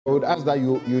I would ask that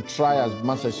you try as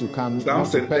much as you can.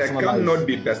 Samson, there cannot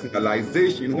be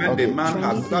personalization when the man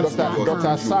has such Dr.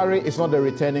 Asare is not the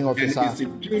returning officer for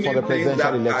the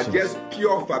presidential elections. Are just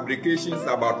pure fabrications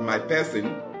about my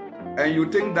person, and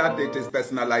you think that it is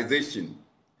personalization.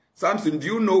 Samson, do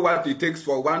you know what it takes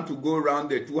for one to go around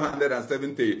the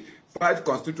 275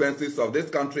 constituencies of this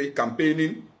country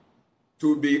campaigning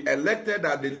to be elected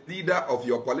as the leader of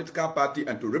your political party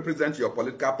and to represent your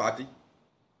political party?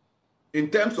 In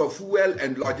terms of fuel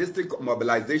and logistic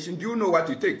mobilization, do you know what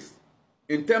it takes?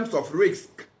 In terms of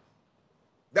risk,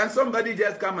 then somebody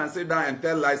just come and sit down and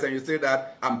tell lies and you say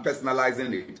that I'm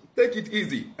personalizing it. Take it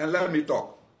easy and let me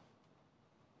talk.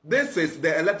 This is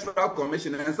the Electoral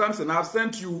Commission, and Samson, I've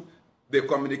sent you the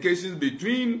communications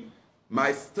between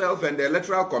myself and the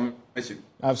Electoral Commission.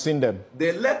 I've seen them.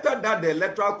 The letter that the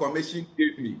Electoral Commission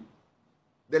gave me,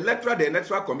 the letter the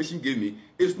Electoral Commission gave me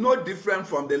is no different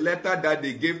from the letter that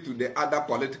they gave to the other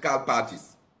political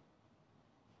parties.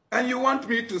 And you want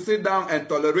me to sit down and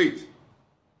tolerate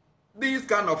these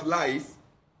kind of lies?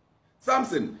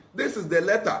 Samson, this is the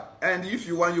letter, and if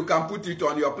you want, you can put it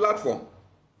on your platform.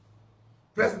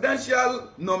 Presidential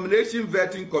Nomination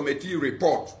Vetting Committee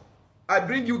report. I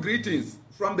bring you greetings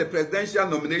from the Presidential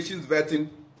Nominations Vetting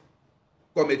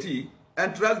Committee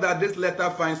and trust that this letter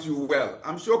finds you well.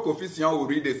 I'm sure Kofi Sian will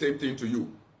read the same thing to you.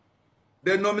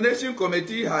 The Nomination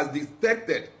Committee has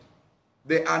detected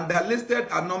the underlisted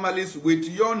anomalies with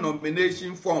your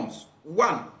nomination forms.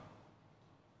 1.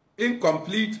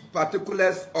 Incomplete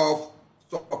particulars of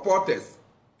supporters.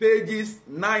 Pages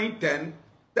 9, 10,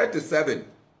 37,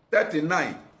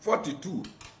 39, 42,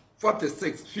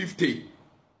 46, 50.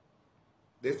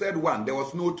 They said 1. There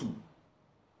was no 2.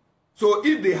 So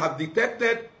if they have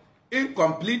detected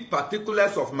incomplete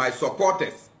particulars of my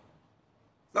supporters,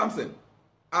 Samson,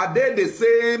 are they the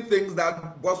same things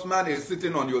that Bossman is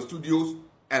sitting on your studios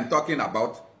and talking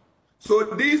about? So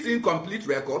these incomplete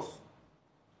records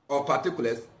or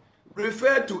particulars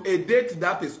refer to a date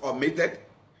that is omitted,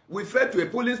 refer to a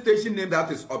polling station name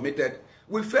that is omitted,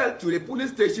 refer to a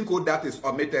police station code that is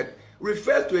omitted,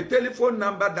 refer to a telephone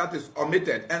number that is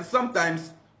omitted, and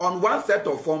sometimes on one set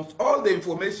of forms all the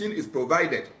information is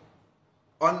provided.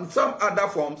 On some other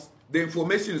forms, the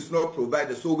information is not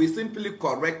provided, so we simply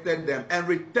corrected them and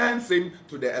returned them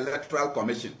to the Electoral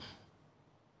Commission.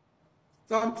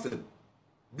 Samson,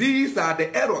 these are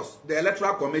the errors the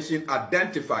Electoral Commission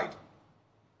identified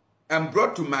and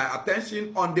brought to my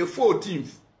attention on the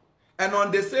 14th. And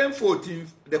on the same 14th,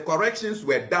 the corrections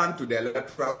were done to the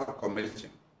Electoral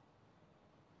Commission.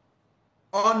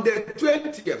 On the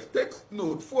 20th, take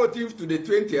note, 14th to the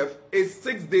 20th is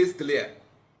 6 days clear.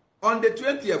 On the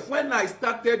 20th, when I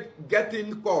started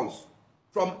getting calls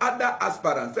from other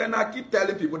aspirants, and I keep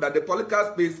telling people that the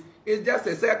political space is just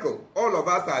a circle. All of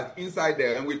us are inside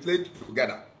there and we play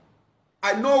together.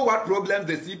 I know what problems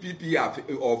the CPP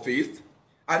have faced.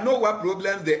 I know what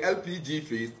problems the LPG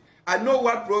faced. I know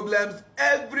what problems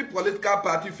every political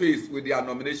party faced with their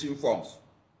nomination forms,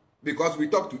 because we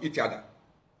talk to each other.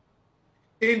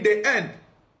 In the end,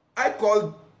 I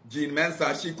called Jean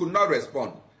Mensah, she could not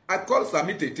respond. I called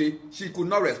Sami Tete, she could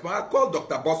not respond. I called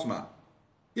Dr. Bossman.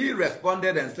 He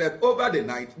responded and said over the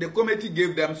night, the committee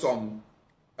gave them some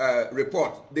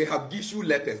report. They have issued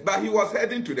letters, but he was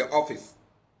heading to the office.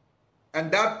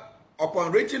 And that,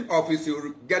 upon reaching office, he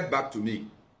will get back to me.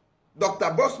 Dr.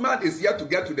 Bossman is here to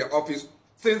get to the office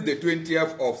since the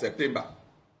 20th of September.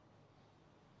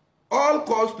 All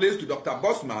calls placed to Dr.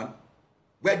 Bossman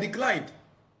were declined.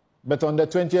 But on the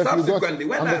 20th, subsequently,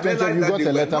 you got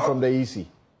a letter from the EC.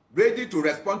 Ready to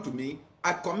respond to me,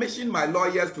 I commissioned my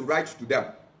lawyers to write to them.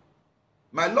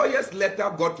 My lawyer's letter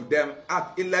got to them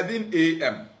at 11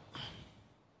 a.m.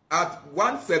 At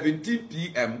 1:17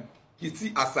 p.m.,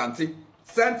 Kisi Asante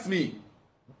sent me.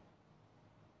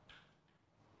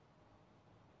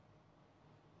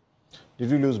 Did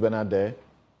you lose Bernard there?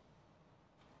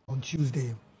 On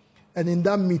Tuesday. And in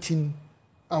that meeting,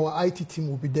 our IT team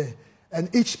will be there.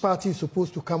 And each party is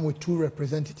supposed to come with 2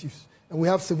 representatives. And we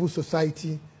have civil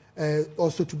society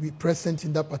also to be present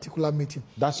in that particular meeting.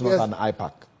 That's not an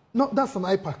IPAC? No, that's an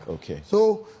IPAC. Okay.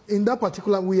 So in that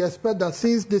particular, we expect that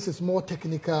since this is more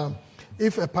technical,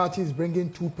 if a party is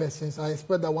bringing 2 persons, I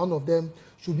expect that one of them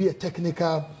should be a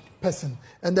technical person.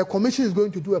 And the commission is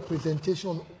going to do a presentation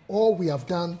on all we have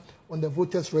done on the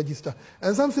voters register.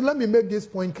 And something, let me make this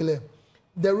point clear.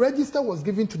 The register was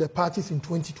given to the parties in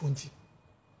 2020.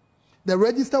 The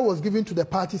register was given to the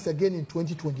parties again in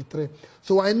 2023.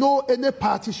 So I know any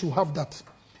party should have that.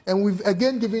 And we've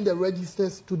again given the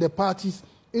registers to the parties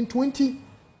in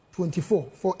 2024.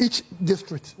 For each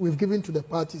district, we've given to the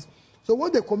parties So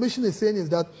what the commission is saying is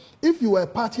that if you are a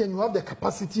party and you have the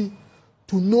capacity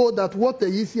to know that what the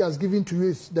EC has given to you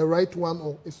is the right one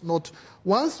or it's not,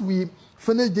 once we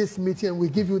finish this meeting and we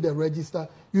give you the register,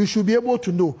 you should be able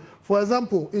to know. For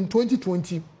example, in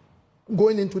 2020,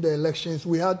 going into the elections,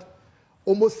 we had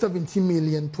almost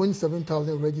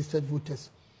 70,027,000 registered voters.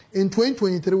 In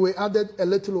 2023, we added a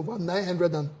little over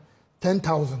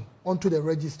 910,000 onto the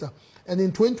register. And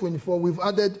in 2024, we've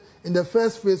added, in the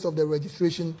first phase of the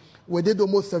registration, we did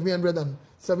almost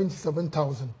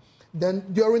 777,000. Then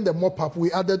during the mop-up,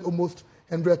 we added almost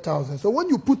 100,000. So when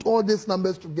you put all these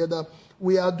numbers together,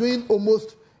 we are doing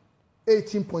almost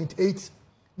 18.8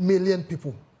 million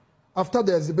people. After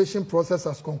the exhibition process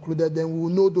has concluded, then we will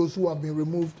know those who have been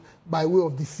removed by way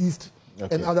of deceased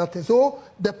and other things. So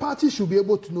the party should be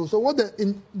able to know. So what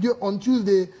on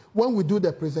Tuesday, when we do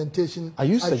the presentation... Are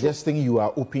you suggesting you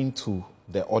are open to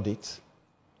the audit?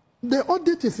 The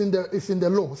audit is in the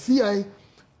law, CI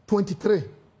 23.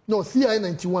 No, CI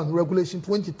 91, Regulation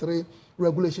 23,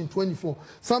 Regulation 24.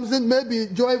 Something, maybe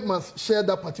Joy must share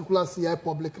that particular CI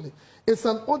publicly. It's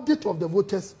an audit of the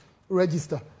voters'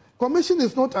 register. Commission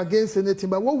is not against anything,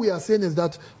 but what we are saying is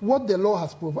that what the law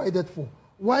has provided for,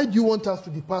 why do you want us to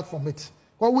depart from it?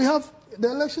 Well, the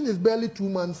election is barely 2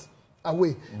 months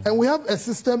away, and we have a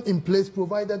system in place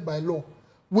provided by law,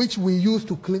 which we use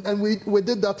to clean, and we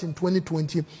did that in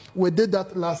 2020, we did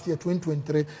that last year,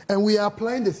 2023, and we are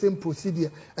applying the same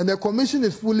procedure. And the commission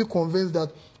is fully convinced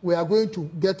that we are going to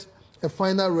get a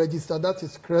final register that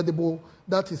is credible,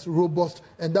 that is robust,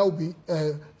 and that will be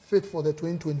fit for the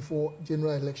 2024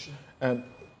 general election.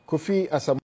 Kofi, as a